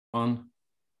On.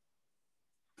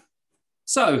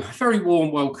 So, a very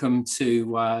warm welcome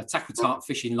to Tackle Tart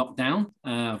Fishing Lockdown.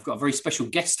 I've got a very special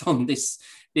guest on this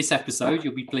episode,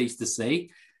 you'll be pleased to see.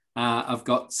 I've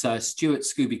got Stuart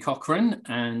Scooby Cochrane,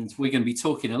 and we're going to be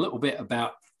talking a little bit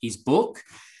about his book,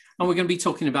 and we're going to be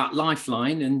talking about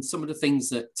Lifeline and some of the things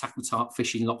that Tackle Tart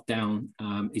Fishing Lockdown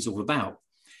is all about.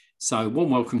 So, warm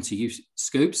welcome to you,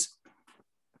 Scoobs.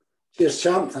 Cheers,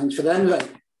 champ. Thanks for the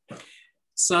invite.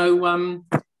 So,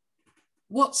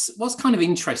 what's kind of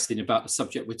interesting about the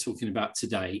subject we're talking about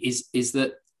today is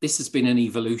that this has been an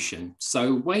evolution.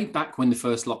 So way back when the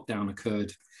first lockdown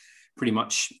occurred, pretty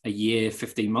much a year,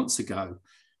 15 months ago,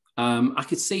 I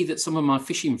could see that some of my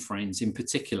fishing friends in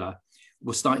particular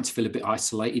were starting to feel a bit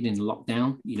isolated in the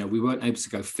lockdown. You know, we weren't able to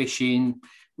go fishing,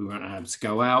 we weren't able to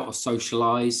go out or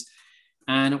socialize.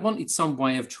 And I wanted some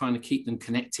way of trying to keep them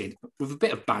connected with a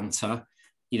bit of banter,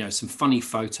 you know, some funny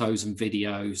photos and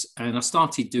videos. And I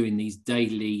started doing these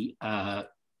daily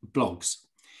blogs.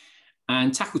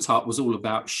 And Tackle Tart was all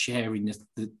about sharing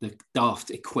the daft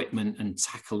equipment and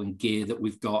tackle and gear that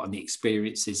we've got and the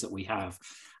experiences that we have.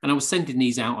 And I was sending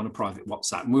these out on a private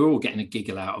WhatsApp, and we were all getting a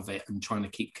giggle out of it and trying to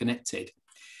keep connected.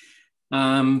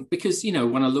 Because, you know,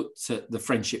 when I looked at the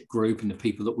friendship group and the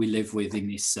people that we live with in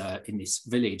this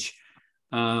village,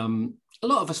 a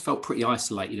lot of us felt pretty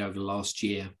isolated over the last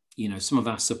year. You know, some of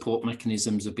our support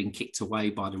mechanisms have been kicked away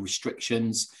by the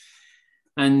restrictions.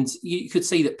 And you could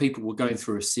see that people were going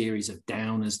through a series of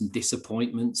downers and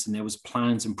disappointments, and there was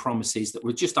plans and promises that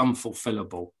were just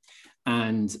unfulfillable.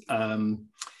 And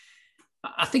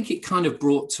I think it kind of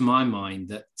brought to my mind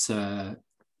that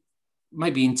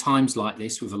maybe in times like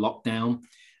this with a lockdown,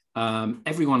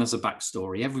 everyone has a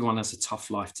backstory. Everyone has a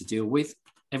tough life to deal with.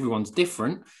 Everyone's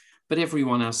different, but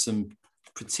everyone has some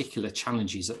particular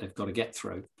challenges that they've got to get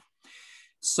through.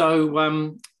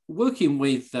 So working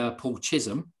with Paul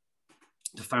Chisholm,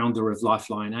 the founder of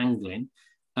Lifeline Angling,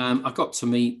 I got to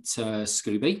meet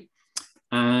Scooby,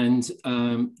 and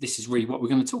this is really what we're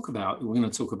going to talk about. We're going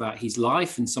to talk about his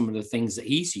life and some of the things that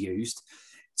he's used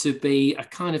to be a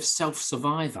kind of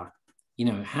self-survivor. You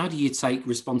know, how do you take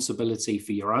responsibility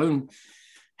for your own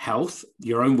health,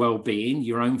 your own well-being,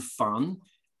 your own fun?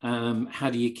 How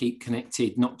do you keep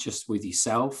connected, not just with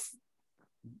yourself,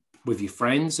 with your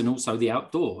friends, and also the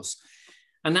outdoors?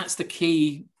 And that's the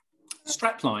key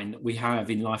strapline that we have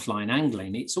in Lifeline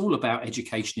Angling. It's all about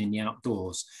education in the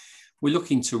outdoors. We're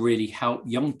looking to really help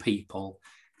young people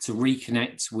to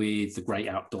reconnect with the great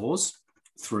outdoors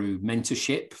through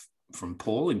mentorship from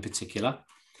Paul in particular,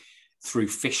 through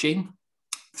fishing,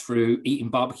 through eating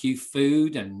barbecue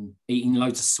food and eating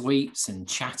loads of sweets and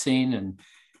chatting and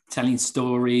telling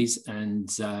stories and,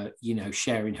 you know,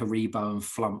 sharing Haribo and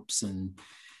Flumps and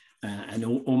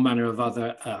all manner of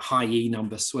other high E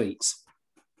number sweets.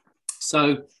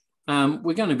 So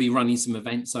we're going to be running some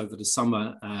events over the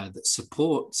summer that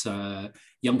support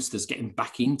youngsters getting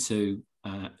back into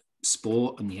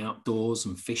sport and the outdoors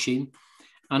and fishing,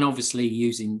 and obviously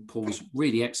using Paul's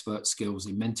really expert skills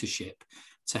in mentorship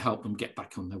to help them get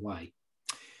back on their way.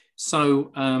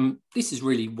 So this is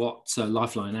really what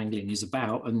Lifeline Angling is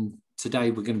about. And today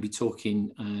we're going to be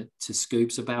talking to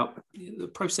Scoobs about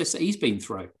the process that he's been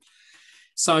through.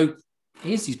 So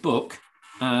here's his book.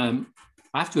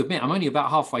 I have to admit, I'm only about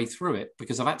halfway through it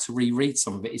because I've had to reread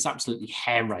some of it. It's absolutely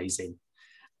hair-raising.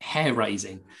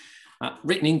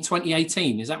 Written in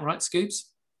 2018, is that right, Scoobs?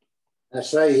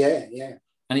 That's right, yeah.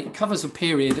 And it covers a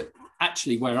period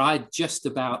actually where I just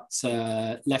about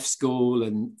left school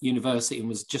and university and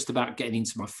was just about getting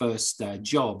into my first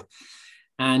job.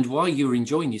 And while you were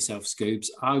enjoying yourself, Scoobs,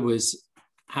 I was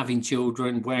having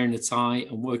children, wearing a tie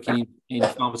and working in a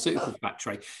pharmaceutical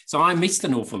factory. So I missed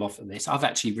an awful lot of this. I've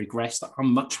actually regressed.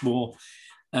 I'm much more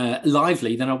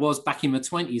lively than I was back in my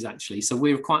 20s, actually. So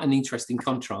we're quite an interesting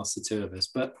contrast, the two of us.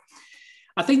 But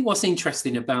I think what's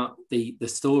interesting about the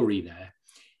story there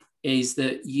is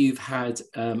that you've had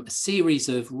a series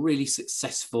of really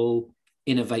successful,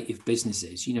 innovative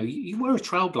businesses. You know, you were a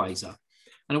trailblazer,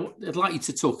 and I'd like you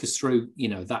to talk us through, you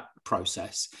know, that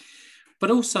process.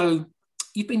 But also,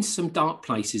 you've been to some dark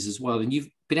places as well, and you've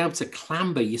been able to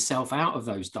clamber yourself out of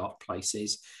those dark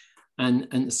places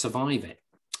and survive it.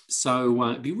 So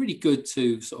it'd be really good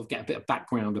to sort of get a bit of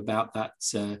background about that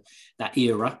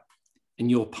era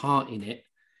and your part in it.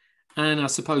 And I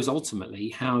suppose ultimately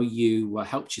how you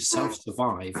helped yourself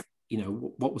survive, you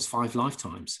know, what was 5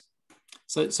 lifetimes.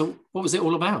 So what was it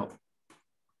all about?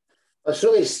 It's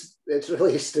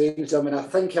really strange. I mean, I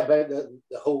think about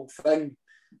the whole thing.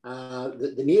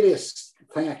 The nearest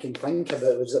thing I can think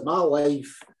about was that my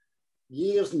life,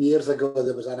 years and years ago,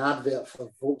 there was an advert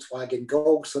for Volkswagen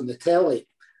Golfs on the telly.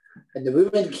 And the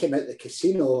woman came out the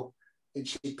casino and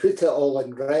she put it all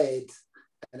in red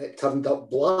and it turned up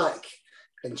black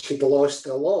and she'd lost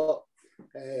a lot.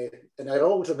 And I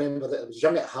always remember that it was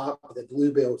Young at Heart with the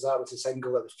Bluebells. That was a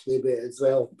single that was played with it as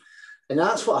well. And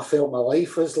that's what I felt my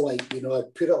life was like. You know, I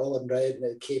put it all in red and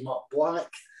it came up black.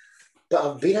 But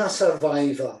I've been a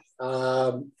survivor.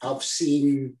 I've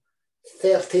seen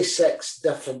 36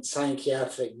 different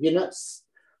psychiatric units.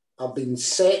 I've been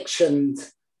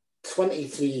sectioned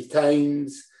 23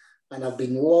 times and I've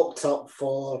been locked up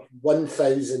for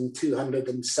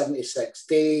 1,276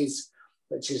 days,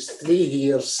 which is 3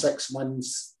 years, 6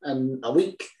 months and a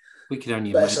week. We can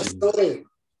only but imagine. It's a story.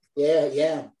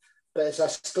 Yeah. But it's a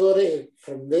story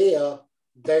from there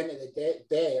down to the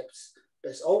depths. But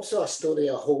it's also a story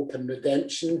of hope and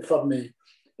redemption for me,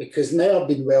 because now I've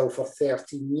been well for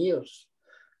 13 years.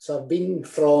 So I've been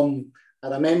from, I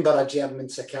remember a German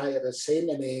psychiatrist saying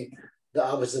to me that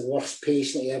I was the worst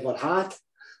patient he ever had.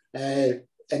 And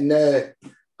now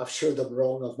I've showed him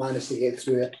wrong. I've managed to get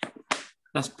through it.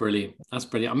 That's brilliant. That's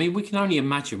brilliant. I mean, we can only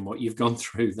imagine what you've gone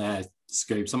through there,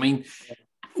 Scoops. I mean,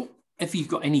 have you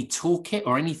got any toolkit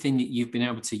or anything that you've been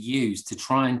able to use to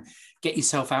try and get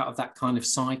yourself out of that kind of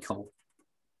cycle?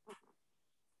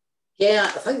 Yeah,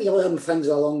 I think you learn things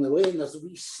along the way, and there's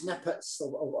wee snippets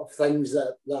of things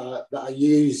that I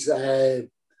use.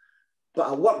 But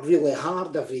I work really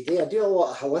hard every day. I do a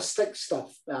lot of holistic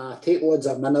stuff. I take loads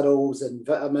of minerals and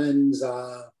vitamins.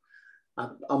 I'm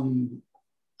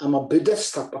a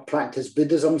Buddhist. I practice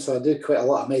Buddhism, so I do quite a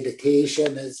lot of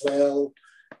meditation as well.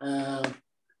 And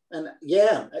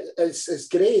yeah, it's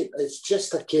great. It's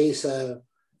just a case of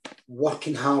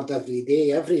working hard every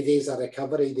day. Every day is a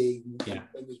recovery day. Yeah.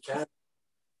 When you can.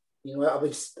 You know, I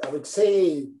would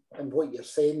say, and what you're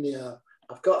saying there,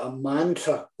 I've got a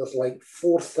mantra. There's like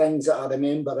 4 things that I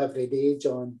remember every day,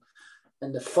 John.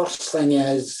 And the first thing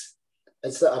is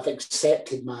that I've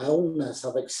accepted my illness.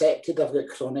 I've accepted I've got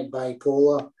chronic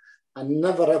bipolar. I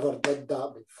never ever did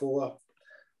that before.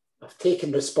 I've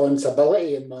taken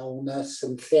responsibility in my illness.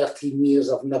 In 13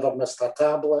 years, I've never missed a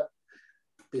tablet.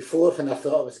 Before, when I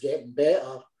thought I was getting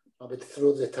better, I would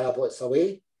throw the tablets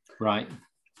away. Right.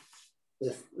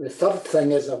 The third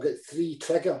thing is I've got 3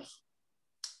 triggers.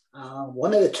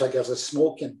 One of the triggers is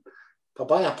smoking. If I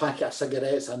buy a packet of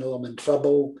cigarettes, I know I'm in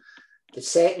trouble. The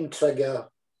second trigger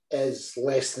is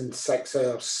less than 6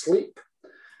 hours sleep,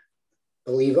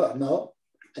 believe it or not.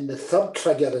 And the third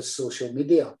trigger is social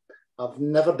media. I've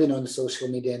never been on social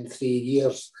media in 3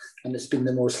 years, and it's been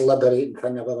the most liberating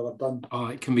thing I've ever done. Oh,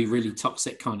 it can be really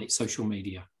toxic, can't it, social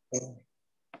media?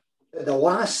 The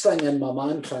last thing in my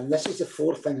mantra, and this is the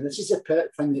 4th thing, and this is the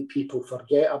thing that people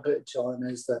forget about, John,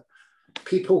 is that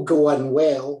people go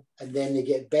unwell and then they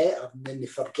get better and then they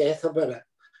forget about it.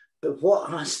 But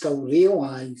what I still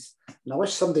realise, and I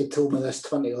wish somebody told me this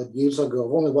 20 odd years ago,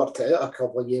 I've only worked it out a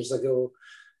couple of years ago,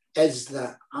 is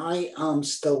that I am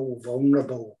still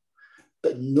vulnerable.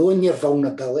 But knowing your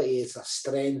vulnerability is a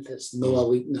strength, it's not a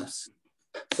weakness.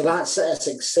 So that's it, it's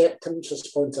acceptance,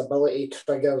 responsibility,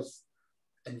 triggers,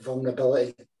 and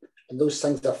vulnerability. And those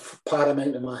things are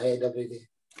paramount in my head every day.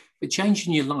 But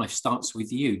changing your life starts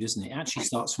with you, doesn't it? It actually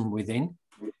starts from within.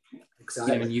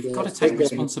 Exactly. And you've got to take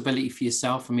responsibility for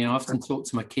yourself. I mean, I often talk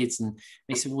to my kids and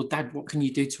they say, well, Dad, what can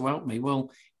you do to help me?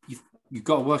 Well, you've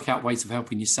got to work out ways of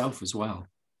helping yourself as well.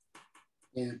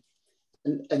 Yeah.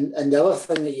 And the other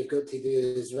thing that you've got to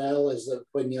do as well is that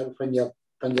when you're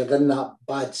in that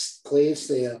bad place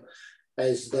there,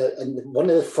 is that, and one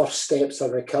of the first steps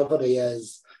of recovery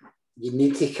is you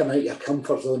need to come out your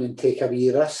comfort zone and take a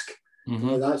wee risk. Mm-hmm.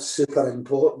 You know, that's super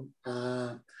important.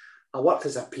 I worked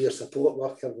as a peer support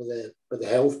worker with the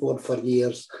health board for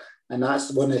years, and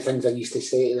that's one of the things I used to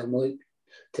say to them, like,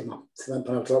 when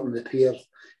I was working with the peers,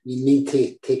 you need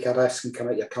to take a risk and come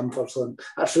out your comfort zone.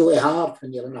 That's really hard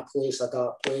when you're in a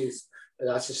dark place, but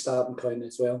that's a starting point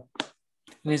as well.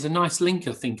 And there's a nice link,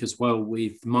 I think, as well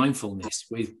with mindfulness,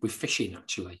 with fishing,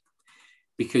 actually,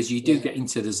 because you do get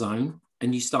into the zone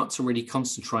and you start to really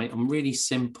concentrate on really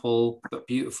simple but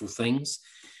beautiful things.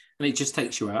 And it just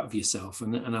takes you out of yourself.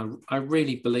 And I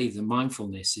really believe that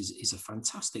mindfulness is a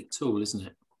fantastic tool, isn't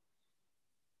it?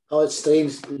 Oh, it's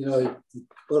strange. You know,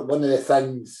 one of the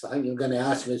things I think you're going to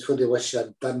ask me is what do you wish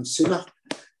I'd done sooner?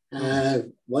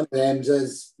 One of them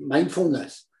is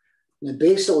mindfulness. And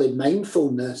basically,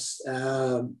 mindfulness,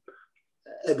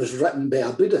 it was written by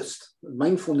a Buddhist.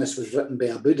 Mindfulness was written by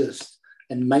a Buddhist.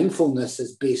 And mindfulness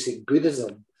is basic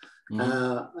Buddhism.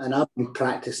 Mm-hmm. And I've been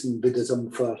practicing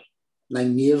Buddhism for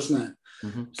 9 years now.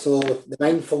 Mm-hmm. So the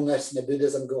mindfulness and the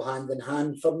Buddhism go hand in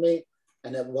hand for me.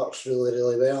 And it works really,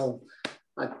 really well.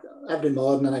 every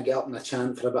morning I get up and I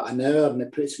chant for about an hour, and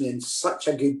it puts me in such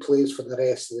a good place for the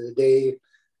rest of the day.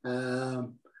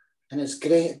 And it's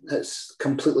great. It's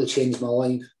completely changed my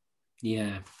life.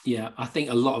 Yeah. I think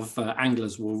a lot of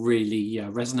anglers will really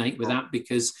resonate with that,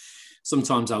 because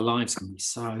sometimes our lives can be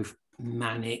so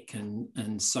manic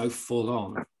and so full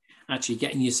on. Actually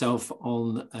getting yourself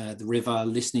on the river,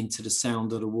 listening to the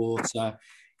sound of the water,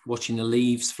 watching the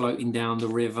leaves floating down the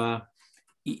river,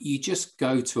 you just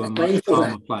go to a much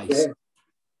calmer place. Yeah.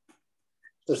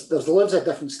 There's loads of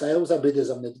different styles of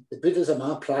Buddhism. The Buddhism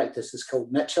I practice is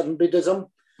called Nichiren Buddhism.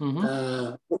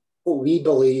 What we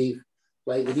believe,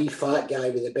 like the wee fat guy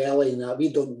with the belly and that,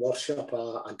 we don't worship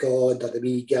a god or the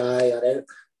wee guy or anything.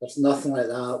 There's nothing like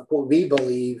that. What we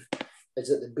believe is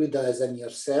that the Buddha is in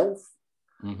yourself.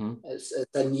 It's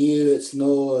in you. It's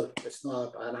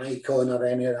not an icon or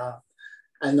any of that.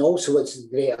 And also what's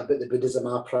great about the Buddhism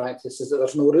I practice is that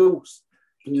there's no rules.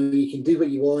 You can do what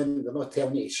you want. They're not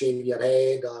telling you to shave your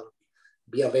head or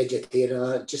be a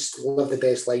vegetarian. Just live the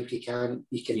best life you can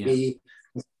be,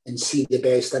 and see the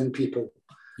best in people.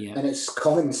 Yeah. And it's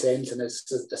common sense, and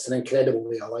it's an incredible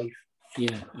way of life.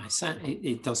 Yeah,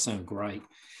 it does sound great.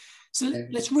 So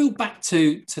let's reel back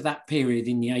to that period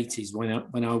in the 80s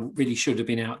when I really should have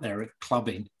been out there at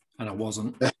clubbing, and I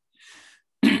wasn't.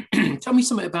 Tell me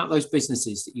something about those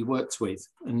businesses that you worked with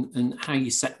and how you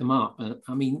set them up.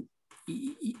 I mean,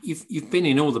 you've been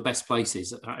in all the best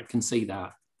places. I can see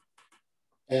that.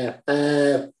 Yeah,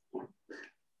 I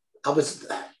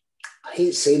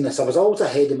hate saying this. I was always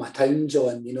ahead of my time,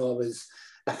 John. And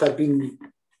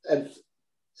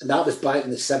that was back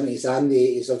in the 70s and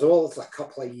the 80s. I was always a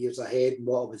couple of years ahead in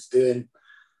what I was doing.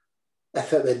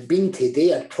 If it had been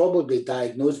today, I'd probably be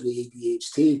diagnosed with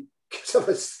ADHD, because I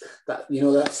was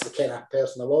that's the kind of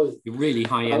person I was. You're really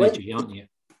high energy, aren't you?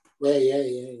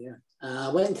 Yeah.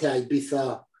 I went to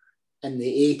Ibiza in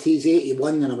the 80s,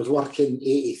 81, and I was working.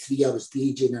 83, I was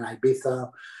DJing in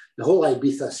Ibiza. The whole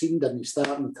Ibiza scene didn't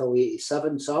start until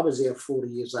 87, so I was there 4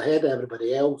 years ahead of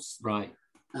everybody else. Right.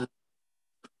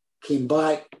 Came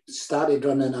back, started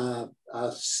running a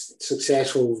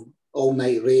successful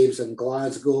all-night raves in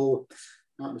Glasgow.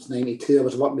 That was 92. I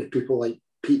was working with people like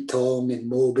Pete Tong and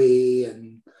Moby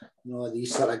and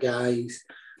these sort of guys.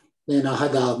 Then I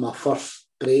had my first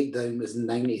breakdown was in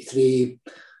 93.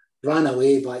 Ran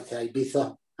away back to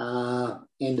Ibiza.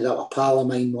 Ended up a pal of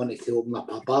mine wanted to open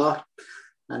up a bar,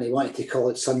 and he wanted to call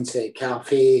it Sunset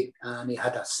Cafe, and he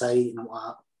had a site, and I'm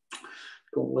like,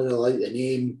 don't really like the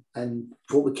name. And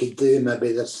what we could do,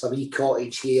 maybe there's a wee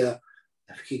cottage here.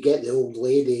 If we could get the old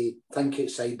lady, think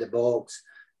outside the box,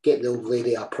 get the old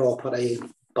lady a property,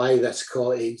 buy this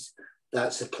cottage,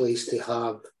 that's the place to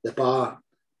have the bar.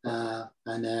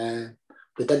 And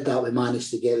we did that. We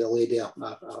managed to get the lady a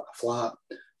flat.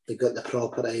 They got the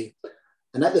property.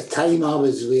 And at the time, I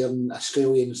was wearing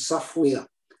Australian surfwear.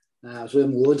 I was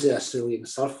wearing loads of Australian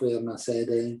surfwear, and I said,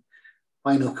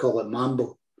 why not call it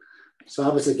Mambo? So I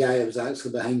was the guy that was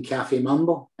actually behind Cafe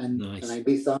Mambo in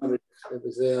Ibiza. It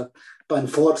was there. But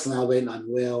unfortunately, I went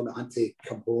unwell and I had to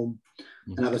come home.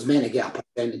 Mm-hmm. And I was meant to get a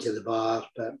percentage of the bar,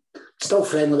 but still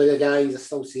friendly with the guys. I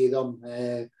still see them.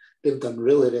 They've done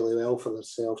really, really well for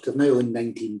themselves. They've now owned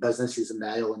 19 businesses in the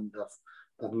island.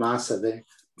 They're massive.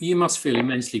 You must feel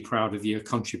immensely proud of your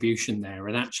contribution there.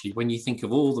 And actually, when you think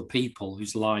of all the people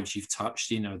whose lives you've touched,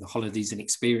 the holidays and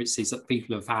experiences that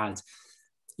people have had,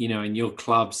 in your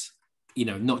clubs,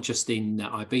 not just in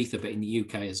Ibiza, but in the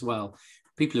UK as well.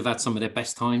 People have had some of their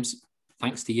best times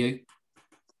thanks to you.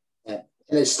 Yeah.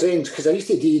 And it's strange because I used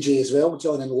to DJ as well,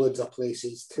 John, in loads of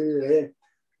places too.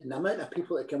 And the amount of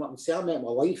people that come up and say, I met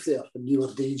my wife there when you were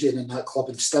DJing in that club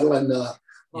in Stirling. Yeah.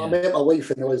 I met my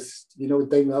wife and I was, down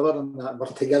the river and that. We're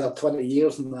together 20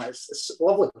 years and that. It's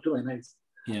lovely. It's really nice.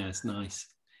 Yeah, it's nice.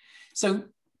 So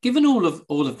given all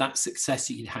of that success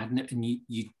that you'd had, and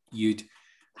you'd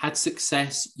had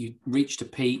success, you reached a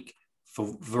peak, for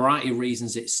a variety of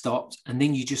reasons it stopped, and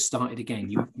then you just started again.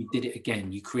 You did it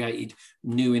again. You created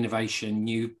new innovation,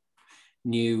 new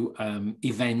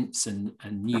events and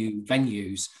new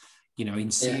venues,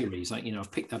 in series. Like,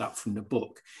 I've picked that up from the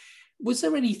book. Was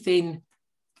there anything,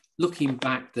 looking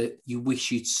back, that you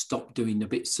wish you'd stopped doing a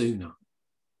bit sooner?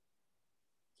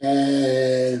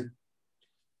 To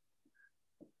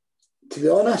be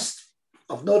honest,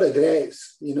 I've no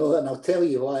regrets, and I'll tell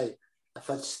you why. If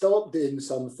I'd stopped doing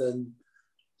something,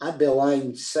 I'd be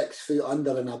lying 6 feet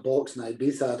under in a box in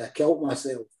Ibiza. I'd have killed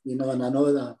myself, and I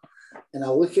know that. And I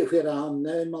look at where I am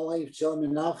now in my life, John,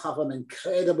 and I have an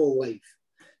incredible life.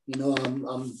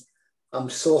 I'm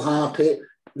so happy.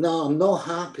 No, I'm not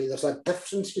happy. There's a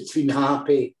difference between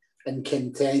happy and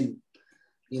content.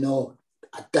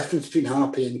 a difference between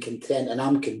happy and content, and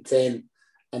I'm content,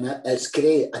 and it's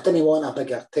great. I didn't want a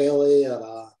bigger telly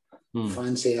or a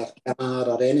fancier car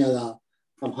or any of that.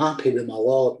 I'm happy with my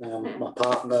lot, and my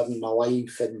partner and my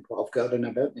life and what I've got in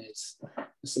about me.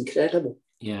 It's incredible.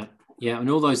 Yeah, yeah, and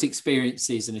all those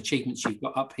experiences and achievements you've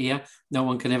got up here, no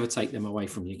one can ever take them away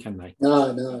from you, can they?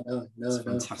 No. It's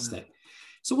fantastic. No.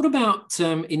 So what about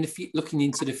looking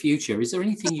into the future? Is there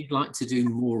anything you'd like to do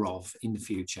more of in the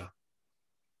future?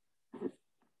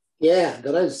 Yeah,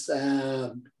 there is.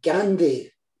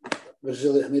 Gandhi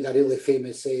made a really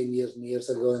famous saying years and years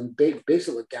ago, and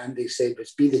basically what Gandhi said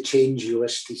was, "Be the change you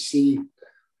wish to see,"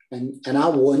 and I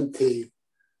want to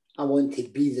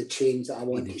be the change that I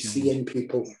want to see in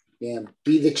people. Yeah,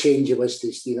 be the change you wish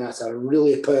to see. That's a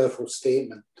really powerful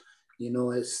statement. You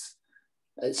know, it's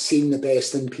seeing the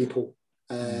best in people.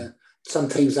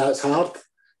 Sometimes that's hard.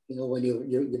 You know, when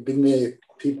you've been with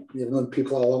people, you've known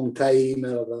people a long time,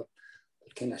 or they're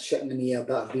kind of shitting in the ear,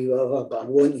 but I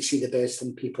want to see the best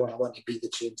in people, and I want to be the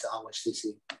change that I wish to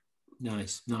see.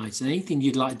 Nice. And anything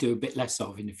you'd like to do a bit less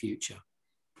of in the future?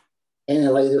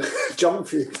 Like junk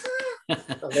food.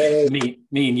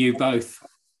 me and you both.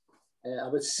 I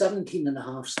was 17 and a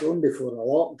half stone before the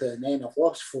lockdown, and then I've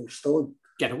lost 4 stone.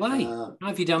 Get away. How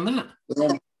have you done that?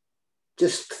 Yeah,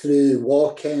 just through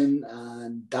walking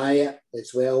and diet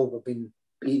as well. We've been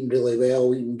eating really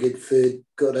well, eating good food,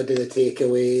 got rid of the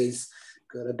takeaways,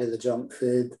 got rid of the junk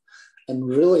food, and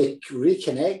really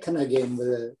reconnecting again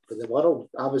with the world.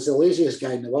 I was the laziest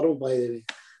guy in the world, by the way.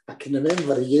 I can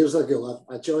remember years ago,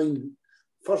 I joined,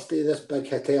 first day this big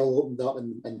hotel opened up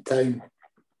in town.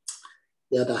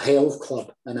 They had a health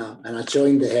club, and I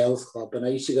joined the health club, and I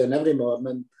used to go in every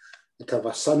morning. I'd have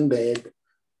a sunbed,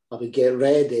 I would get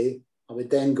ready, I would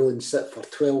then go and sit for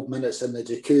 12 minutes in the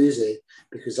jacuzzi,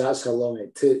 because that's how long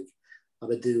it took. I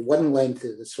would do one length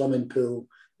of the swimming pool,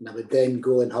 and I would then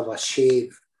go and have a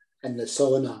shave in the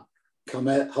sauna, come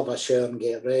out, have a shower and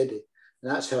get ready.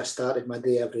 And that's how I started my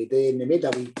day every day. And they made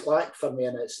a wee plaque for me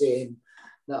in it saying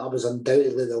that I was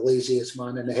undoubtedly the laziest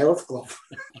man in the health club.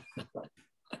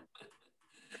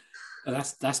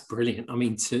 That's brilliant. I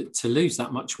mean, to lose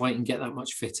that much weight and get that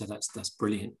much fitter, that's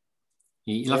brilliant.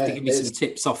 You'll have to give me some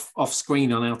tips off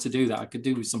screen on how to do that. I could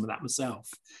do with some of that myself.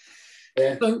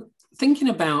 Yeah. So thinking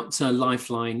about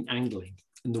Lifeline angling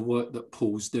and the work that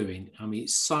Paul's doing, I mean,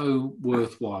 it's so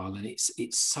worthwhile, and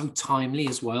it's so timely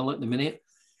as well at the minute.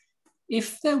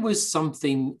 If there was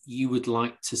something you would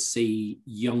like to see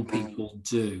young people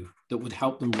do that would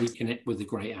help them reconnect with the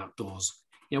great outdoors,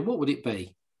 what would it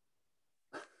be?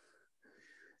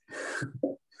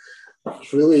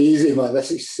 It's really easy, man.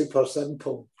 This is super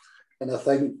simple. And I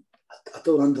think, I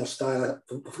don't understand.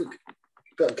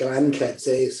 I've got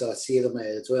grandkids, so I see them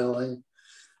as well.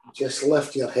 Just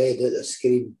lift your head at the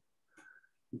screen.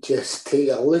 Just take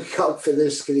a look up for the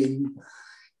screen.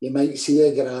 You might see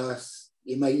the grass.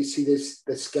 You might see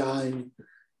the sky.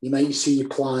 You might see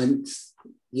plants.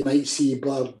 You might see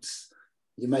birds.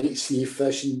 You might see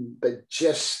fishing. But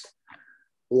just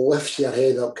lift your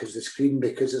head up because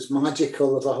it's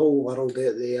magical. There's a whole world out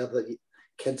there that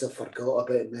kids have forgot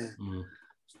about now.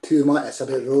 Too much. It's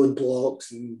about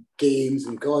roadblocks and games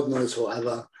and God knows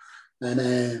whatever.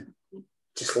 And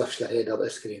just lift your head up the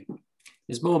screen.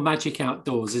 There's more magic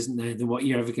outdoors, isn't there, than what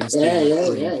you're ever going to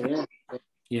see?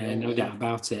 Yeah, no doubt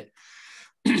about it.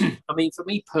 I mean, for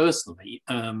me personally,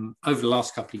 over the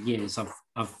last couple of years,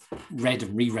 I've read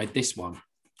and reread this one.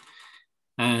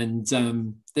 And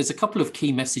there's a couple of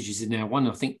key messages in there. One,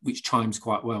 I think, which chimes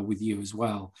quite well with you as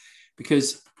well.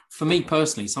 Because for me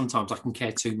personally, sometimes I can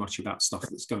care too much about stuff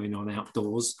that's going on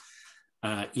outdoors,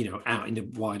 out in the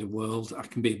wider world. I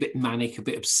can be a bit manic, a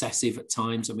bit obsessive at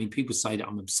times. I mean, people say that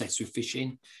I'm obsessed with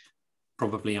fishing.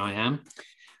 Probably I am.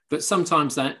 But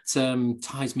sometimes that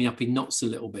ties me up in knots a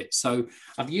little bit. So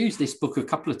I've used this book a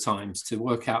couple of times to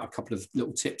work out a couple of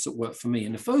little tips that work for me.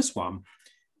 And the first one,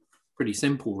 pretty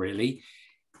simple really,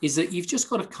 is that you've just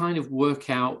got to kind of work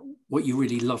out what you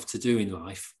really love to do in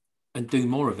life and do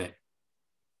more of it.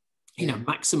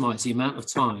 Maximize the amount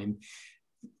of time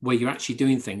where you're actually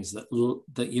doing things that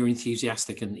you're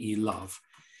enthusiastic and that you love.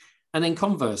 And then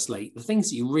conversely, the things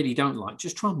that you really don't like,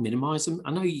 just try and minimize them.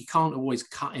 I know you can't always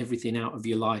cut everything out of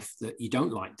your life that you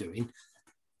don't like doing,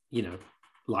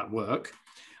 like work,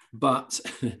 but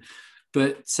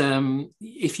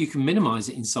if you can minimize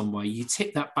it in some way, you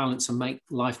tip that balance and make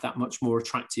life that much more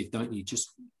attractive, don't you?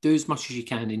 Just do as much as you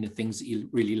can in the things that you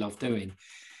really love doing.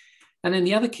 And then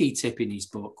the other key tip in his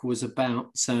book was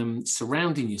about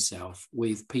surrounding yourself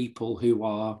with people who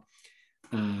are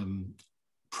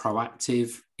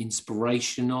proactive,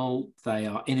 inspirational, they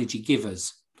are energy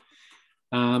givers.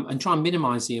 and try and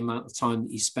minimize the amount of time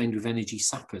that you spend with energy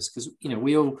sappers, because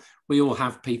we all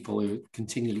have people who are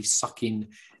continually sucking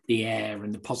the air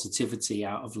and the positivity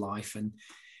out of life, and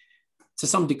to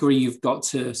some degree you've got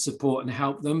to support and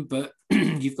help them, but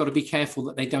you've got to be careful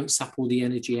that they don't sap all the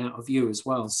energy out of you as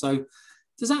well. So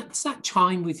does that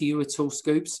chime with you at all,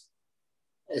 Scoobs?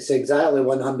 It's exactly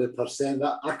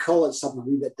 100%. I call it something a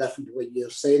wee bit different to what you're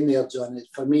saying there, John.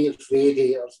 For me, it's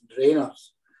radiators and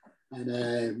drainers.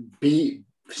 And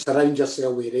surround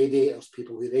yourself with radiators,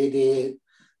 people who radiate,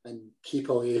 and keep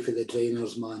away from the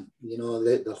drainers, man.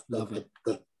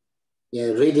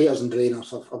 Radiators and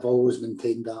drainers. I've always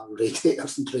maintained that,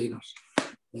 radiators and drainers.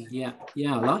 Yeah,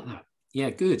 I like that. Yeah,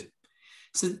 good.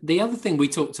 So the other thing we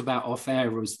talked about off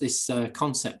air was this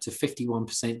concept of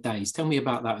 51% days. Tell me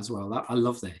about that as well. I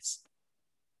love this.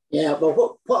 Yeah, but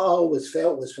what I always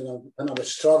felt was when I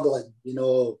was struggling,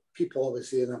 people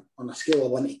obviously on a scale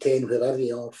of 1 to 10, wherever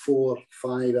you are, 4,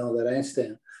 5, all the rest of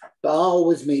it. But I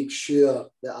always make sure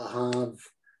that I have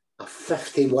a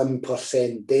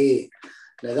 51% day.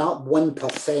 Now that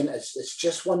 1% it's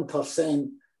just 1%,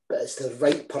 but it's the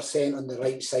right percent on the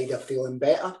right side of feeling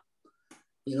better.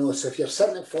 So if you're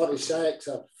sitting at 46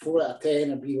 or 4 out of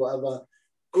 10 or be whatever,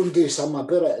 go and do something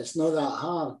about it. It's not that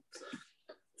hard.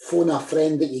 Phone a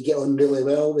friend that you get on really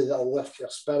well with that'll lift your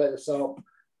spirits up.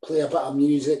 Play a bit of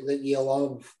music that you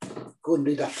love. Go and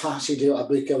read a passage out of a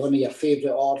book of one of your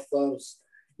favourite authors.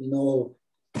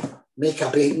 Make a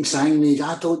bacon sandwich.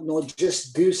 I don't know.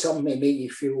 Just do something to make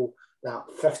you feel that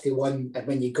 51. And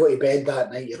when you go to bed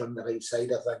that night, you're on the right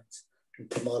side of things. And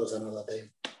tomorrow's another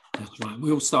day. That's right.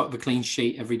 We all start with a clean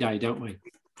sheet every day, don't we?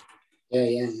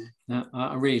 Yeah.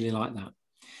 I really like that.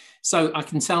 So I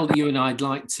can tell that you and I'd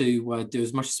like to do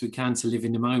as much as we can to live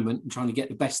in the moment and trying to get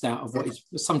the best out of what is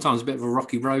sometimes a bit of a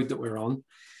rocky road that we're on.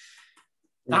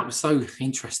 That was so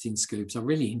interesting, Scoobs. I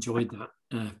really enjoyed that.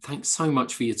 Thanks so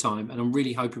much for your time. And I'm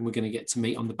really hoping we're going to get to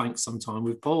meet on the bank sometime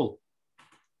with Paul.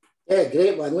 Yeah,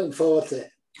 great one. Looking forward to it.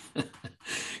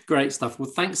 Great stuff. Well,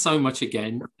 thanks so much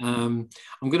again. I'm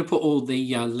going to put all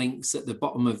the links at the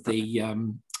bottom of the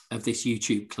of this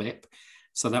YouTube clip.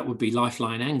 So that would be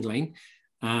Lifeline Angling.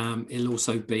 It'll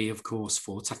also be, of course,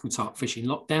 for Tackle Tart Fishing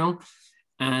Lockdown.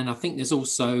 And I think there's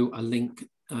also a link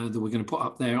that we're going to put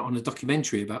up there on a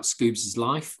documentary about Scoobs'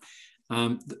 life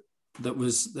that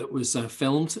was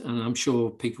filmed. And I'm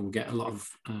sure people will get a lot of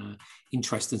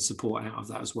interest and support out of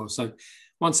that as well. So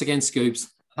once again, Scoobs,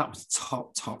 that was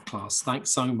top class.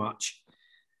 Thanks so much.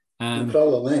 No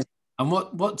problem, mate. And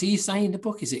what do you say in the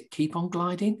book? Is it keep on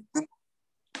gliding?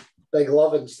 Big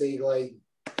love and stay gliding.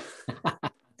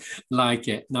 Like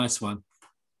it. Nice one.